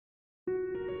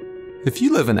If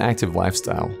you live an active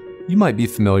lifestyle, you might be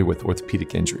familiar with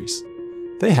orthopedic injuries.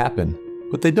 They happen,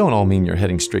 but they don't all mean you're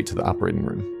heading straight to the operating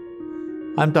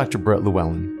room. I'm Dr. Brett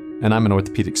Lewellyn, and I'm an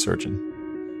orthopedic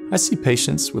surgeon. I see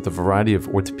patients with a variety of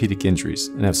orthopedic injuries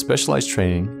and have specialized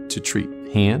training to treat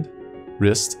hand,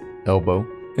 wrist, elbow,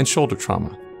 and shoulder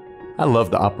trauma. I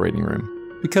love the operating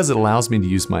room because it allows me to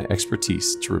use my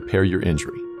expertise to repair your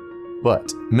injury.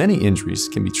 But many injuries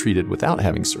can be treated without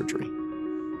having surgery.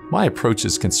 My approach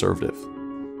is conservative.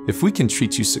 If we can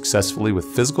treat you successfully with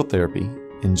physical therapy,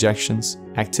 injections,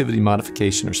 activity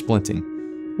modification, or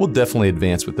splinting, we'll definitely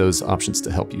advance with those options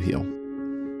to help you heal.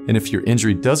 And if your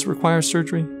injury does require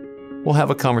surgery, we'll have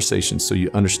a conversation so you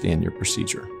understand your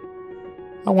procedure.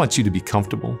 I want you to be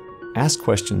comfortable, ask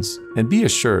questions, and be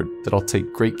assured that I'll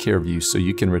take great care of you so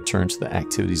you can return to the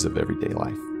activities of everyday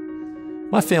life.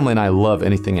 My family and I love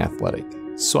anything athletic,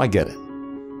 so I get it.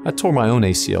 I tore my own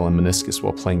ACL and meniscus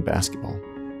while playing basketball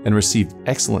and received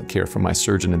excellent care from my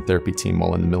surgeon and therapy team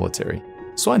while in the military,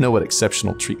 so I know what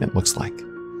exceptional treatment looks like.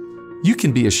 You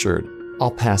can be assured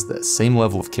I'll pass that same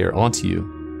level of care on to you,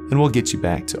 and we'll get you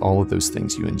back to all of those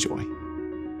things you enjoy.